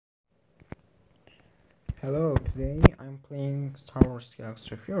Hello, today I'm playing Star Wars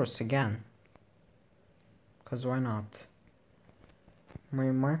Galaxy of Heroes again. Cause why not? My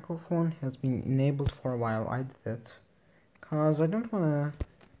microphone has been enabled for a while, I did it. Cause I don't wanna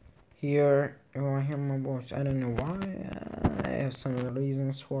hear my voice, I don't know why, I have some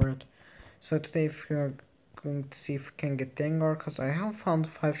reasons for it. So today if we're going to see if we can get Dengar, cause I have found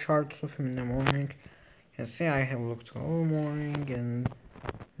 5 shards of him in the morning. You can see I have looked all morning and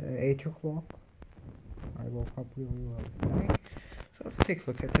 8 o'clock. I woke up really well today. So let's take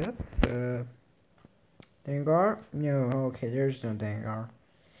a look at that. Dengar? No, okay, there's no Dengar.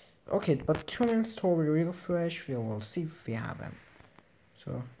 Okay, but 2 minutes till we refresh, we will see if we have them.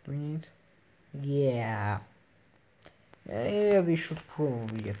 So, do we need? Yeah. Yeah, we should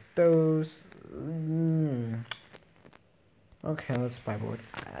probably get those. Okay, let's buy board.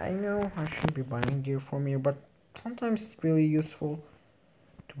 I know I shouldn't be buying gear from here, but sometimes it's really useful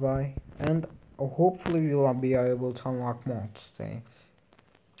to buy. And hopefully we'll be able to unlock mods today.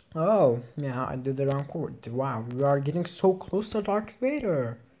 Oh, yeah, I did the wrong chord. Wow, we are getting so close to Darth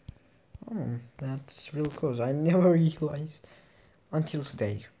Vader. Oh, that's real close. I never realized until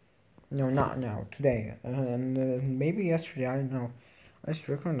today. No, not now, today. And maybe yesterday, I don't know. I just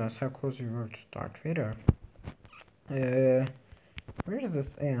recognize how close we were to Darth Vader. Where is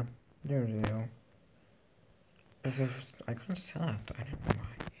this? Yeah, there we go. I can't sell it. I don't know why.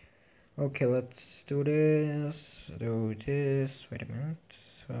 Okay, let's do this. Do this. Wait a minute.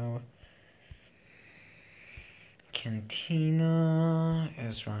 So. Cantina,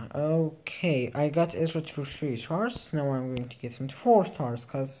 Ezra. Okay, I got Ezra to 3 stars. Now I'm going to get him to 4 stars,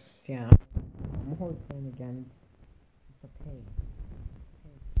 cause yeah, I'm hard playing again. It's okay.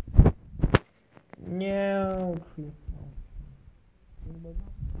 No, 3 stars. No, I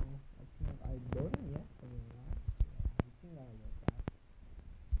think I got him yesterday, right? Yeah, I think I got that.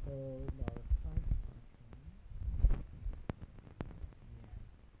 So the five stars.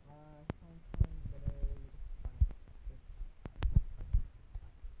 Yeah. Sometime better.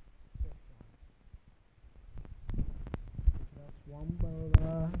 That's one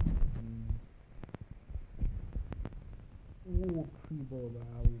boba. Oh, 3 boba.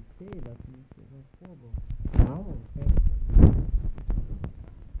 Okay, that means there's 4 boba. Oh, okay.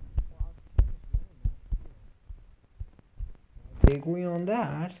 They agree on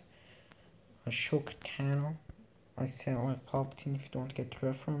that. Ashoka Tano. I sound like Palpatine if you don't get the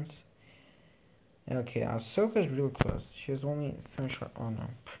reference. Okay, Ahsoka's real close. She's only 7 shots. Oh no.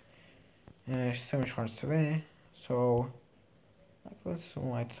 7 shots away. So, like, let's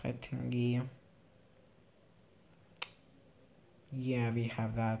light side thingy. Yeah, we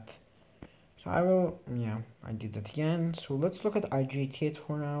have that. So I will, yeah, I did that again. So let's look at IG88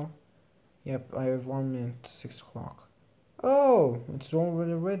 for now. Yep, I have 1 minute, 6 o'clock. Oh, it's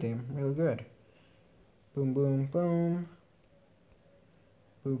already ready. Really good. Boom, boom, boom.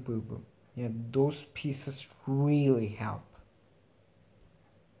 Boom, boom, boom. Yeah, those pieces really help.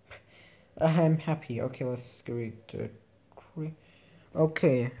 I'm happy. Okay, let's go to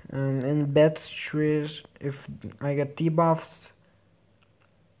okay, in bet trees, if I get debuffs.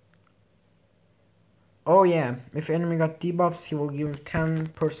 Oh yeah, if enemy got debuffs, he will give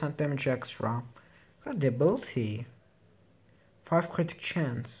 10% damage extra. Got the ability. 5 critic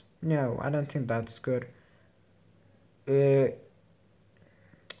chance. No, I don't think that's good. No,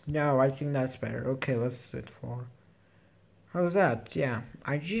 I think that's better. Okay, let's do it for. How's that? Yeah.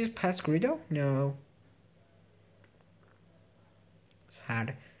 I just passed Greedo? No.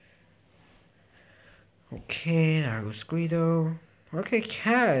 Sad. Okay, there goes Greedo. Okay,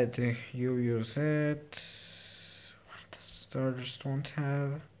 cat. You use it. What the starters don't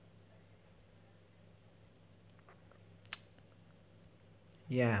have.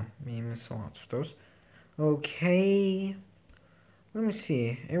 Yeah, we miss a lot of those. Okay. Let me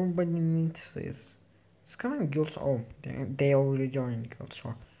see. Everybody needs this. It's coming guild. Oh, they already joined the guild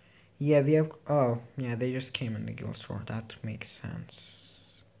store. Yeah, we have. Oh, yeah, they just came in the guild store. That makes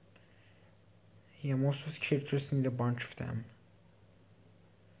sense. Yeah, most of the characters need a bunch of them.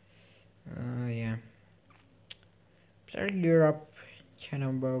 Yeah. Better gear up,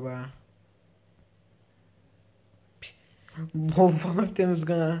 Canon Boba. Well, one of them is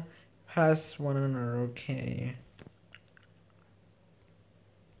gonna pass one another. Okay.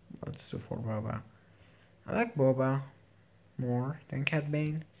 Let's do for Boba. I like Boba more than Cat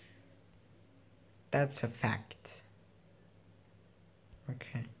Bane. That's a fact.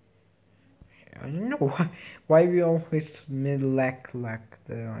 Okay. I don't know why we always mid-lack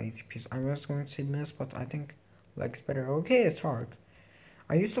the ICPs. I was going to say miss, but I think leg's better. Okay, Stark.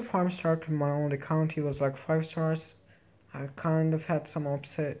 I used to farm Stark in my own account. He was like 5 stars. I kind of had some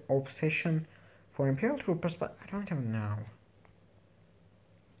obsession For Imperial Troopers, but I don't even know.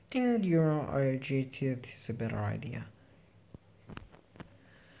 I think your IGT is a better idea.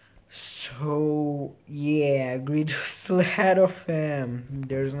 So yeah, Greed is still ahead of him.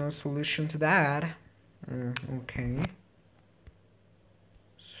 There's no solution to that. Okay.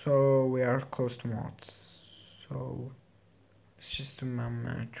 So we are close to mods. So let's just do my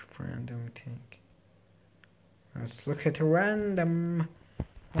match for random thing. Let's look at a random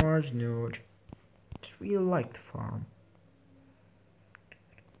large node. I really like the farm.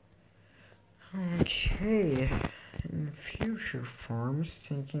 Okay. In future farms,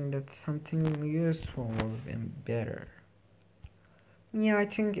 thinking that something useful would have been better. Yeah, I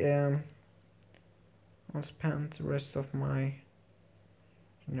think I'll spend the rest of my.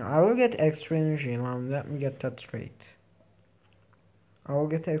 I will get extra energy. Now let me get that straight. I will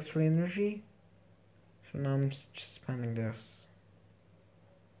get extra energy. So now I'm just spending this.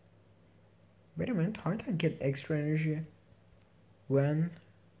 Wait a minute, how did I get extra energy? When?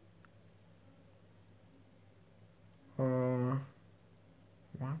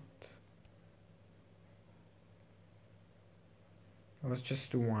 What? Let's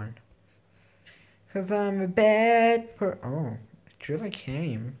just do one. Cause I'm a bad oh, it really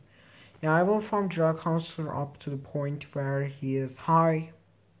came. Yeah, I will farm Drug Counselor up to the point where he is high.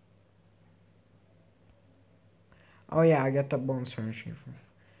 Oh yeah, I got the bonus energy.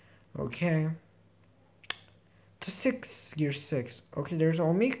 Okay. To 6, gear 6. Okay, there's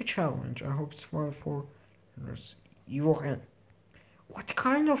Omega challenge. I hope it's fun for Evo and what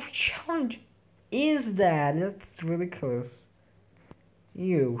kind of challenge is that? That's really close.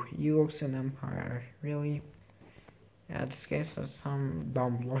 Evox an Empire. Really? Yeah, this game has some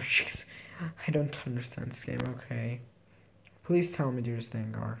dumb logics. I don't understand this game, okay. Please tell me there's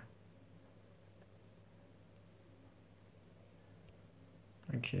Dengar.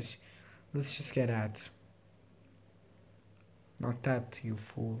 Okay, let's just get at. Not that, you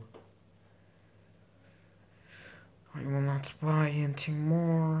fool. I will not buy anything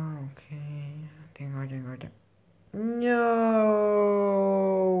more. Okay. Dengar. No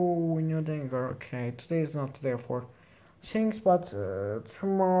Dengar. Okay, today is not today for things, but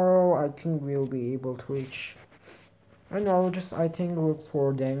tomorrow I think we'll be able to reach. I know, just I think look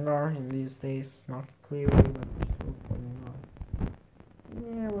for Dengar in these days, not play away, but just look for Dengar.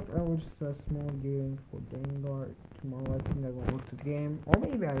 Yeah, but I will just a small game for Dengar tomorrow. I think I will look to the game, or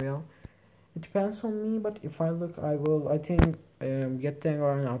maybe I will. It depends on me, but if I look, I will. I think get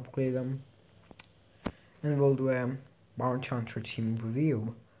Dengar and upgrade them, and we'll do a Bounty Hunter team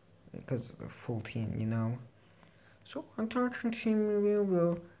review because the full team, you know. So Bounty Hunter team review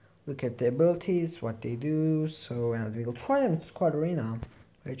will look at the abilities, what they do. So and we'll try them in Squad Arena,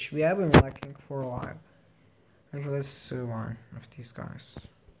 which we have been lacking for a while. Okay, let's do one of these guys.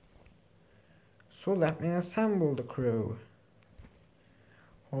 So let me assemble the crew.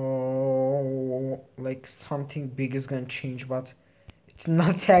 Oh, like something big is gonna change, but it's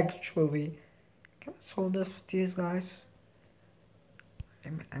not actually. Can I solve this with these guys?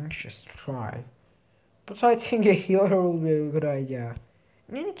 I'm anxious to try. But I think a healer will be a good idea.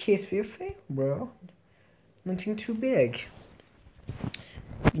 In any case, we fail, bro. Nothing too big.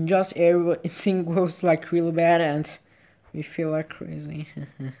 Just everything goes like really bad and we feel like crazy.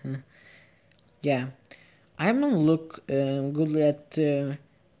 Yeah. I haven't looked good at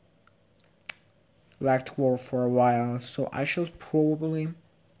Left War for a while, so I should probably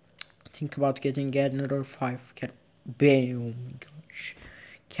think about getting another 5 cat bane. Oh my gosh,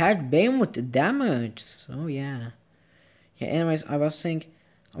 cat bane with the damage. So yeah. Anyways, I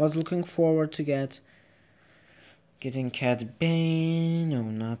was looking forward to getting cat bane. No,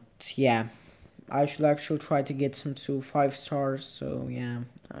 not yeah. I should actually try to get some 5 stars. So yeah,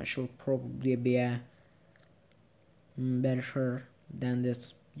 I should probably be better than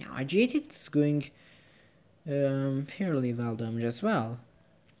this. Yeah, I get it's going fairly well damage as well.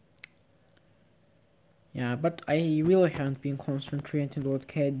 Yeah, but I really haven't been concentrating on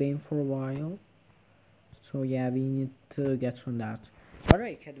Cad Bane for a while. So yeah, we need to get from that.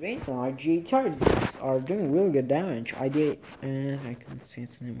 Alright, Cad Bane and IG8 are doing really good damage. I can say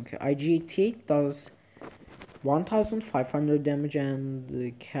its name. Okay, IG8 does 1500 damage and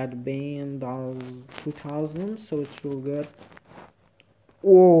the Cad Bane does 2000, so it's real good.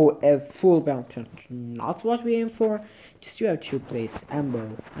 Oh, a full bounty, not what we aim for. Just you have 2 plays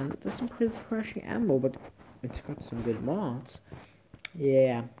ammo, and it's some pretty flashy ammo, but it's got some good mods.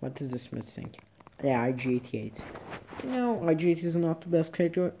 Yeah, what is this missing? Yeah, IG8. You know, IG8 is not the best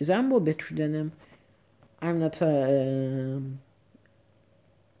character. Is ammo better than him? I'm not a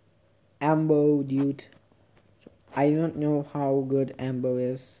ammo dude. So I don't know how good ammo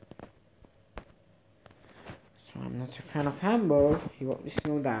is. So I'm not a fan of Hamburg, you always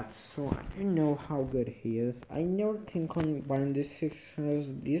know that. So I don't know how good he is. I never think on buying these things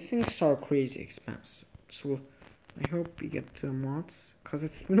because these things are crazy expensive. So I hope we get the mods because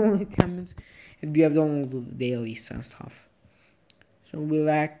it's been only 10 minutes and we have done all the dailies and stuff. So we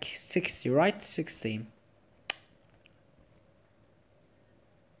lack 60, right? 60.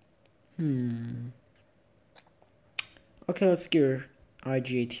 Okay, let's gear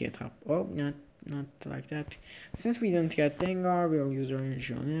IGAT up. Oh, not like that. Since we didn't get Dengar, we'll use our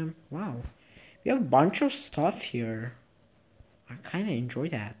energy on him. Wow. We have a bunch of stuff here. I kinda enjoy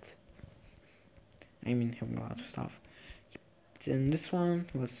that. I mean, having a lot of stuff. Then this one,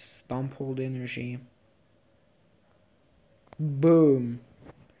 let's dump all the energy. Boom.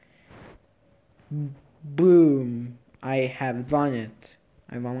 Boom. I have done it.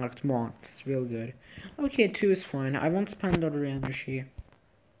 I've unlocked mods. Real good. Okay, 2 is fine. I won't spend other energy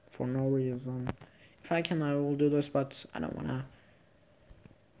for no reason. If I can, I will do this, but I don't wanna.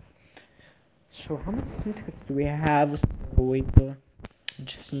 So how many syntax do we have? So wait,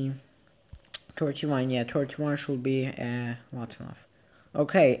 just see. 31, yeah, 31 should be not enough.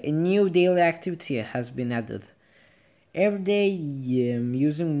 Okay, a new daily activity has been added. Every day,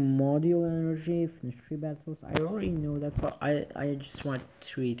 using module energy, finish 3 battles. I already know that, but I just want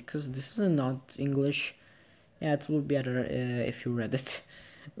to read, because this is not English. Yeah, it would be better if you read it.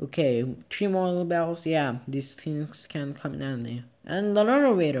 Okay, 3 model battles, yeah, these things can come in handy. And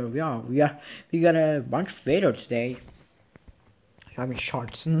another Vader, we got a bunch of Vader today. I mean,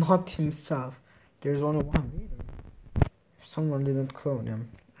 Shards, not himself. There's only one Vader. If someone didn't clone him.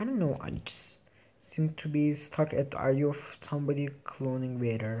 I don't know, I just seem to be stuck at the idea of somebody cloning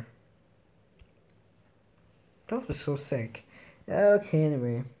Vader. That was so sick. Okay,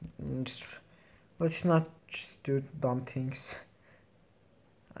 anyway, let's not just do dumb things.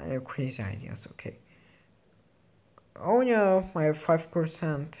 I have crazy ideas, okay. Oh no, I have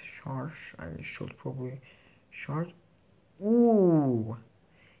 5% charge. I should probably charge. Ooh,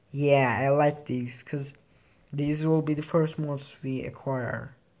 yeah, I like these because these will be the first mods we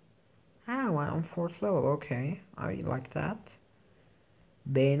acquire. Oh, I'm on 4th level, okay. I like that.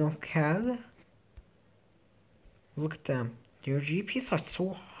 Bane of Cad. Look at them. Their GPs are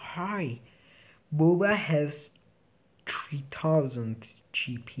so high. Boba has 3000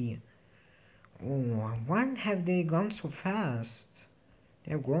 GP. Oh, when have they gone so fast?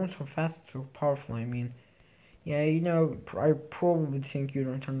 They have grown so fast, so powerful, I mean. Yeah, you know, I probably think you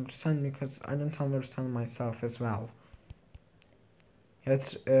don't understand me because I don't understand myself as well.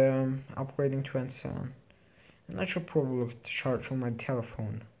 It's upgrading 27. And I should probably look at the charge on my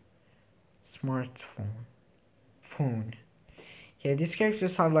telephone. Smartphone. Phone. Yeah, these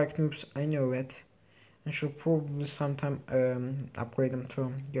characters are like noobs, I know it. I should probably sometime upgrade them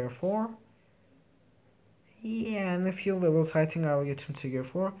to gear 4. Yeah, in a few levels I think I'll get him to gear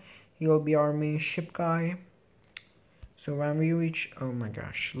 4. He'll be our main ship guy. So when we reach, oh my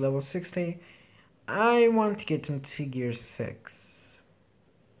gosh, level 60, I want to get him to gear 6.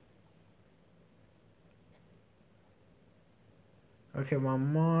 Okay,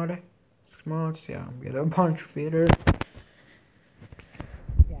 one mod. Smarts, yeah, we got a bunch of Vader.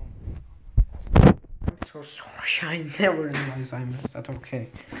 Yeah. I'm so sorry, I never realized I missed that. Okay,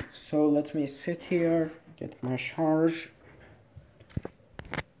 so let me sit here, get my charge.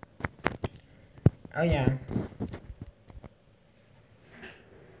 Oh yeah.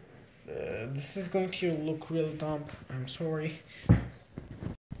 This is going to look real dumb. I'm sorry.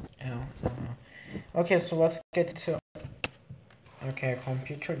 Okay, so let's get to. Okay,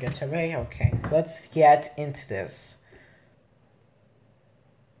 computer, get away. Okay, let's get into this.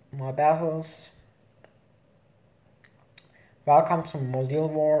 My battles. Welcome to Module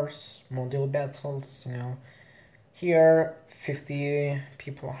Wars, Module Battles. You know, here 50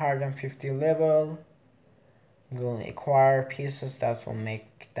 people higher than 50 level will acquire pieces that will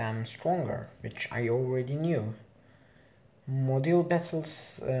make them stronger, which I already knew. Module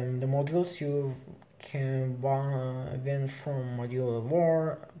battles, the modules you can win from module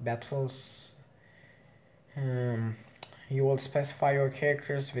war battles. You will specify your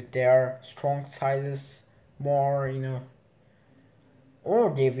characters with their strong sides more, you know,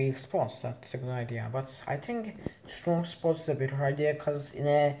 or their weak spots. That's a good idea, but I think strong spots is a better idea because in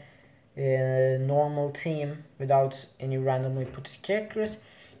a normal team without any randomly put characters,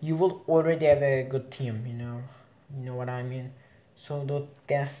 you will already have a good team. You know what I mean. So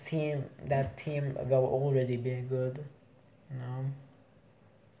that team will already be good. You know.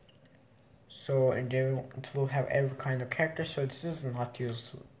 So it will have every kind of character. So this is not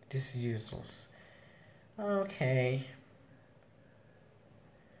useful. This is useless. Okay.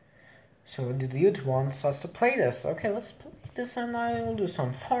 So the dude wants us to play this. Okay, let's play this and I'll do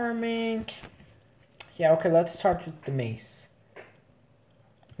some farming. Yeah, okay, let's start with the mace.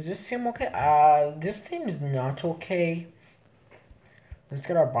 Does this seem okay? This team is not okay. Let's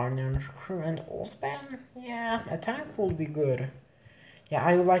get our Barnyard crew and Old Man. Yeah, a tank will be good. Yeah,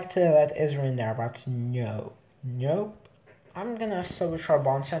 I would like to let Ezra in there, but no. Nope. I'm gonna establish our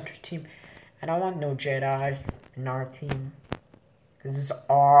Bond Center team, and I want no Jedi in our team. This is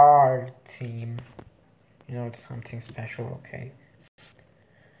our team. You know, it's something special, okay?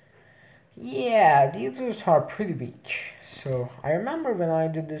 Yeah, these dudes are pretty big. So, I remember when I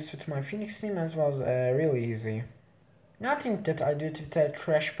did this with my Phoenix team, it was really easy. Nothing that I did with a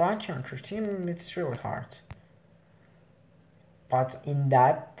trash bounty hunter team, it's really hard. But in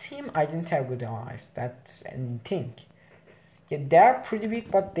that team, I didn't have good allies. That's anything. Yeah, they're pretty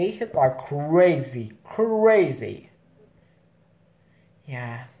big, but they hit like crazy. Crazy.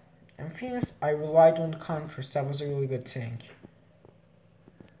 Yeah. And Phoenix, I relied on counters. That was a really good thing.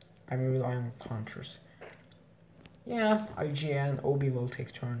 I rely on counters. Yeah, IG and OB will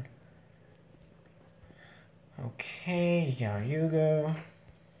take turn. Okay, yeah, you go.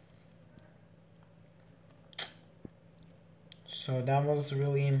 So that was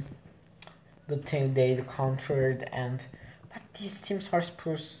really good thing they countered, and but these teams are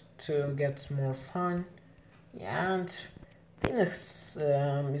supposed to get more fun. Yeah, and Phoenix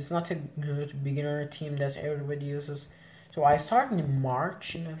is not a good beginner team that everybody uses. So I started in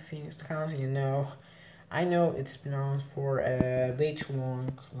March in the Phoenix County, you know. I know it's been around for way too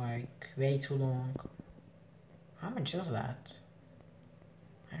long, like way too long. How much is that?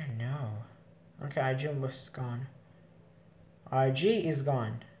 I don't know. Okay, IG was gone. IG is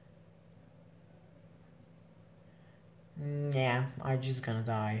gone. Yeah, IG's gonna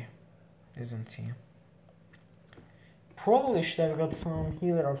die, isn't he? Probably should have got some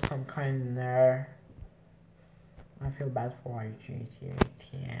healer of some kind in there. I feel bad for IG88,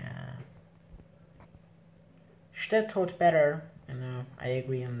 yeah. Should have thought better, you know, I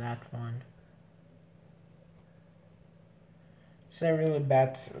agree on that one. It's a really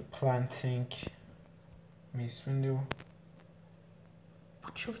bad planting. Miss window.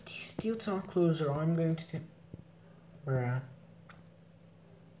 Which of these dudes are closer? I'm going to take. Bruh.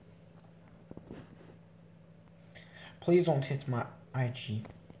 Please don't hit my IG.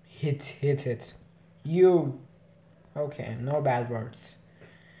 Hit it. You. Okay, no bad words.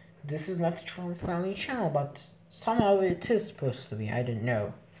 This is not a troll-friendly channel, but somehow it is supposed to be. I don't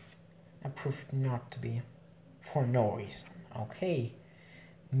know. I proved it not to be. For no reason. Okay.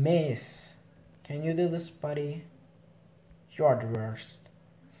 Miss. Can you do this, buddy? You're the worst.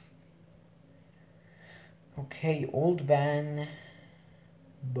 Okay, Old Man.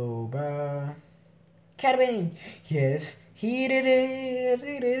 Boba. Carabane. Yes, he did it.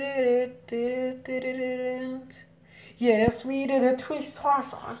 Yes, we did it. 3 stars.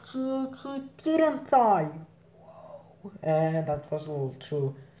 He didn't die. Whoa. That was a little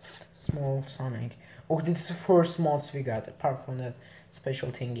too small Sonic. Oh, this is the first mods we got, apart from that special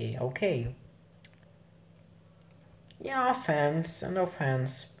thingy. Okay. Yeah, offense and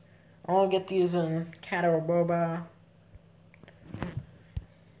offense. I'll get these in Cat or Boba.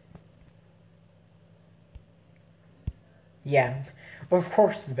 Yeah, of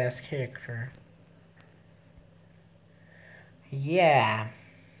course the best character. Yeah.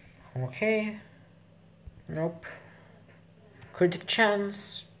 Okay. Nope. Critic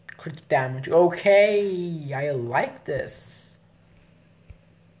chance. Critic damage. Okay, I like this.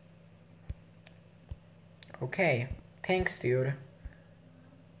 Okay. Thanks, dude.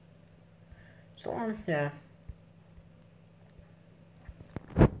 So, yeah.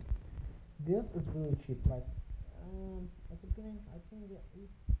 This is really cheap. Like, at the beginning, I think at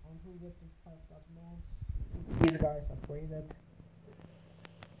least until we get to 5 mods, these guys upgraded.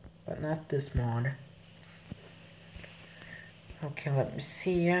 But not this mod. Okay, let me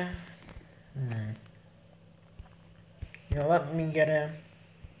see. You know, let me get a.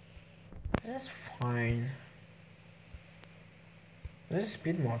 This is fine. There's a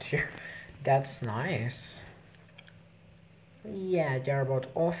speed mod here. That's nice. Yeah, they're about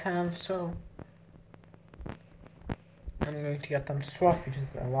offense, so I'm going to get them stuff, which is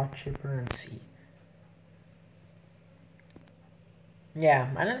a lot cheaper, and see. Yeah,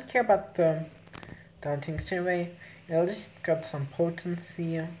 I don't care about the daunting survey. At least got some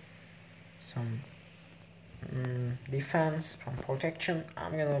potency, some defense, some protection.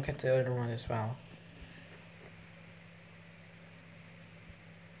 I'm gonna look at the other one as well.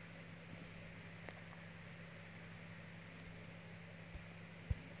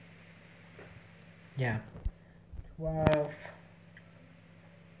 Yeah, 12.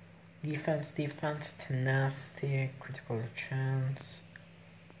 Defense, tenacity, critical chance.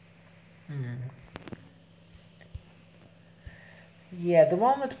 Yeah, the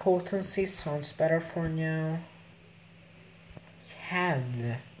one with potency sounds better for now.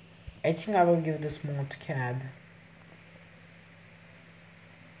 CAD. I think I will give this mod to CAD.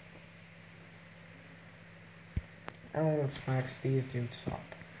 And let's max these dudes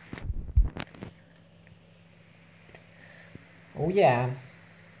up. Oh yeah.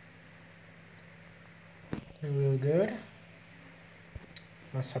 Real good.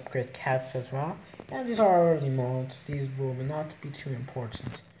 Let's upgrade cats as well. And these are early mods. These will not be too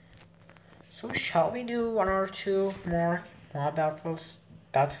important. So shall we do one or two more mob battles?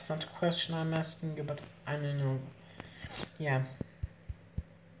 That's not a question I'm asking you, but I don't know. Yeah.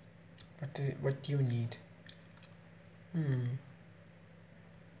 What do you need?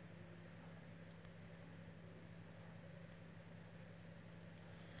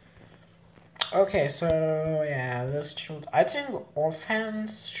 Okay, so yeah, this should. I think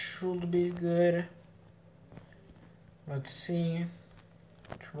offense should be good. Let's see.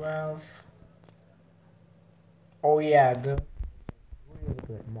 12. Oh yeah, the real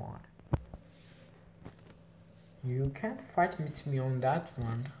good mod. You can't fight with me on that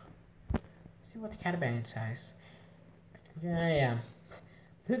one. See what Cataban says. Yeah.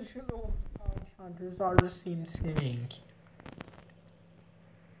 The two hunters are the same thing.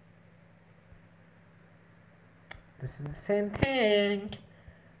 This is the same thing.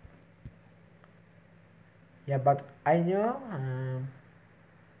 Yeah, but I know.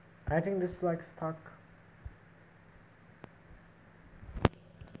 I think this is like stuck.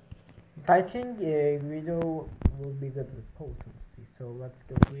 But I think Guido will be good with potency, so let's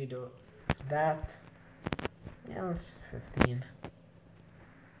go Guido. That. Yeah, let's just 15.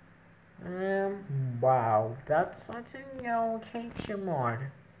 Wow, that's I think okay mod.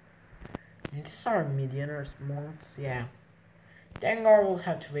 These are medianers mods, yeah. Dengar will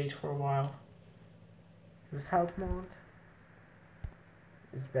have to wait for a while. This health mod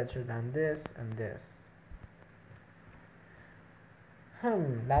is better than this and this.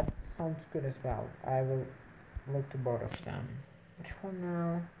 That sounds good as well. I will look to both of them. Which one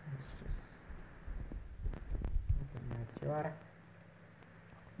now? Let's just open that.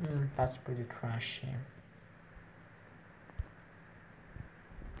 That's pretty trashy.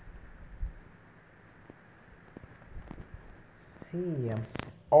 See.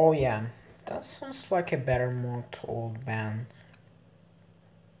 Oh yeah, that sounds like a better mod to old ban.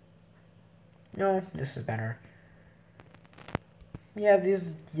 No, this is better. Yeah,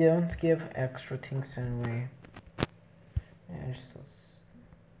 these don't give extra things anyway. Yeah, just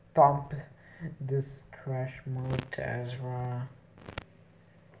dump this trash mode to Ezra.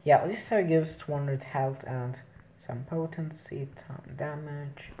 Yeah, at least it gives 200 health and some potency, ton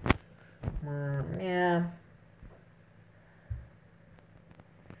damage. Yeah.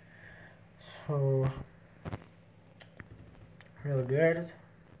 So, real good.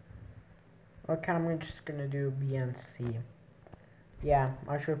 Okay, I'm just gonna do B and C. Yeah,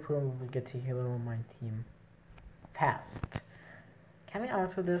 I should probably get a healer on my team. Fast. Can we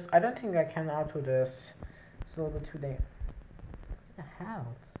auto this? I don't think I can auto this. It's a little bit too late. What the hell?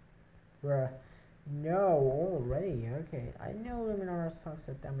 Bruh. No, already. Okay. I know Luminara sucks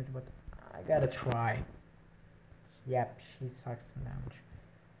at damage, but I gotta try. Yep, she sucks at damage.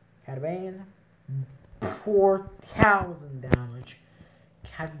 Cat Bane. 4,000 damage.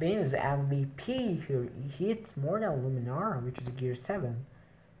 Cat Bane is MVP here. He hits more than Luminara, which is gear 7.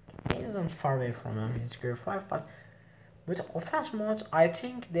 He isn't far away from him. It's gear 5, but with offense mods, I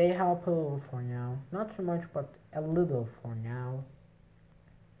think they help a little for now. Not too much, but a little for now.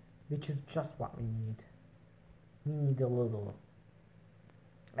 Which is just what we need. We need a little.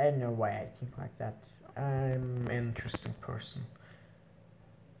 I don't know why I think like that. I'm an interesting person.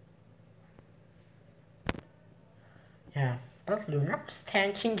 Yeah, but Lunar's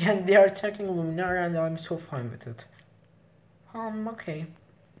tanking and they are attacking Lunar and I'm so fine with it. Okay.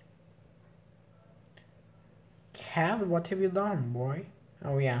 Cal, what have you done, boy?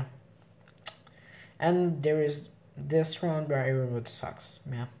 Oh yeah. And there is this round where everyone sucks.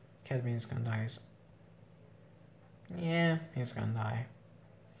 Yeah, Cadman's gonna die. Yeah, he's gonna die.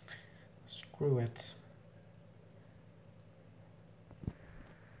 Screw it.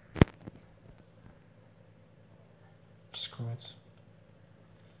 Screw it.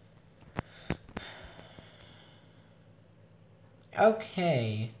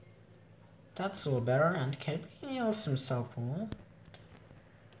 Okay. That's a little better, and Cadman heals himself a little.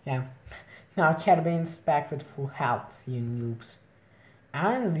 Yeah. Now Cadman's back with full health, you noobs.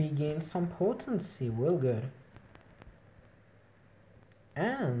 And we gained some potency, real good.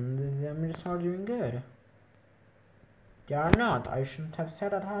 And damages are doing good. They are not. I shouldn't have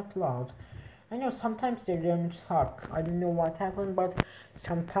said that out loud. I know sometimes their damage suck. I don't know what happened, but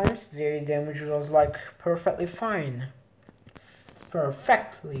sometimes their damage was like perfectly fine.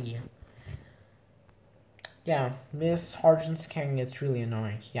 Perfectly. Yeah, Miss Argent's can get really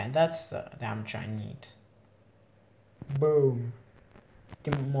annoying. Yeah, that's the damage I need. Boom.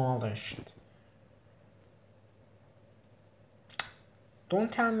 Demolished.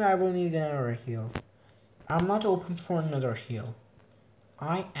 Don't tell me I will need another heal. I'm not open for another heal.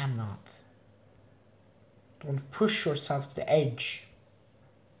 I am not. Don't push yourself to the edge.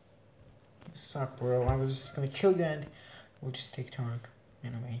 You suck, bro. I was just gonna kill you and we'll just take turn.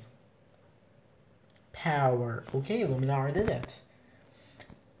 Anyway. Power. Okay, Luminar did it.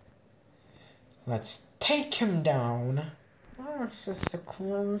 Let's take him down. Oh, it's just a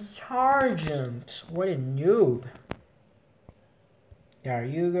clone sergeant. What a noob. There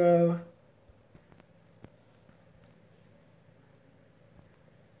you go.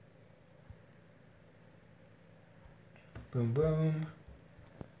 Boom, boom.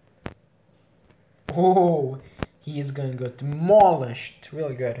 Oh, he is gonna get demolished.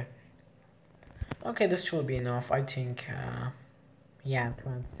 Really good. Okay, this should be enough. I think, yeah,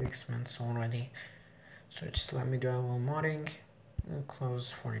 26 minutes already. So just let me do a little modding and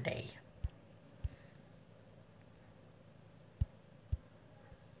close for the day.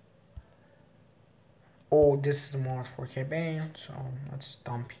 Oh, this is the mod for Cabane, so let's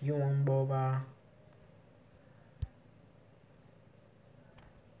dump you on Boba.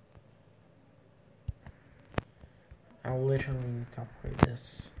 I literally need to upgrade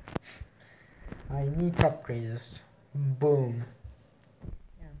this. I need to upgrade this. Boom.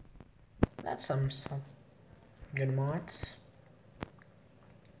 Yeah, that's some good mods.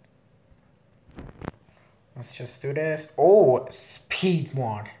 Let's just do this. Oh, speed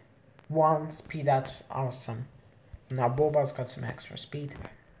mod. 1 speed, that's awesome. Now Boba's got some extra speed.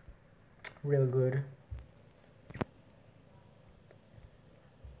 Real good.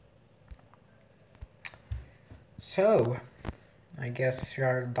 So, I guess we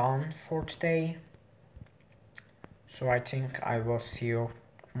are done for today. So I think I will see you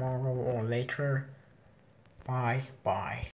tomorrow or later. Bye bye.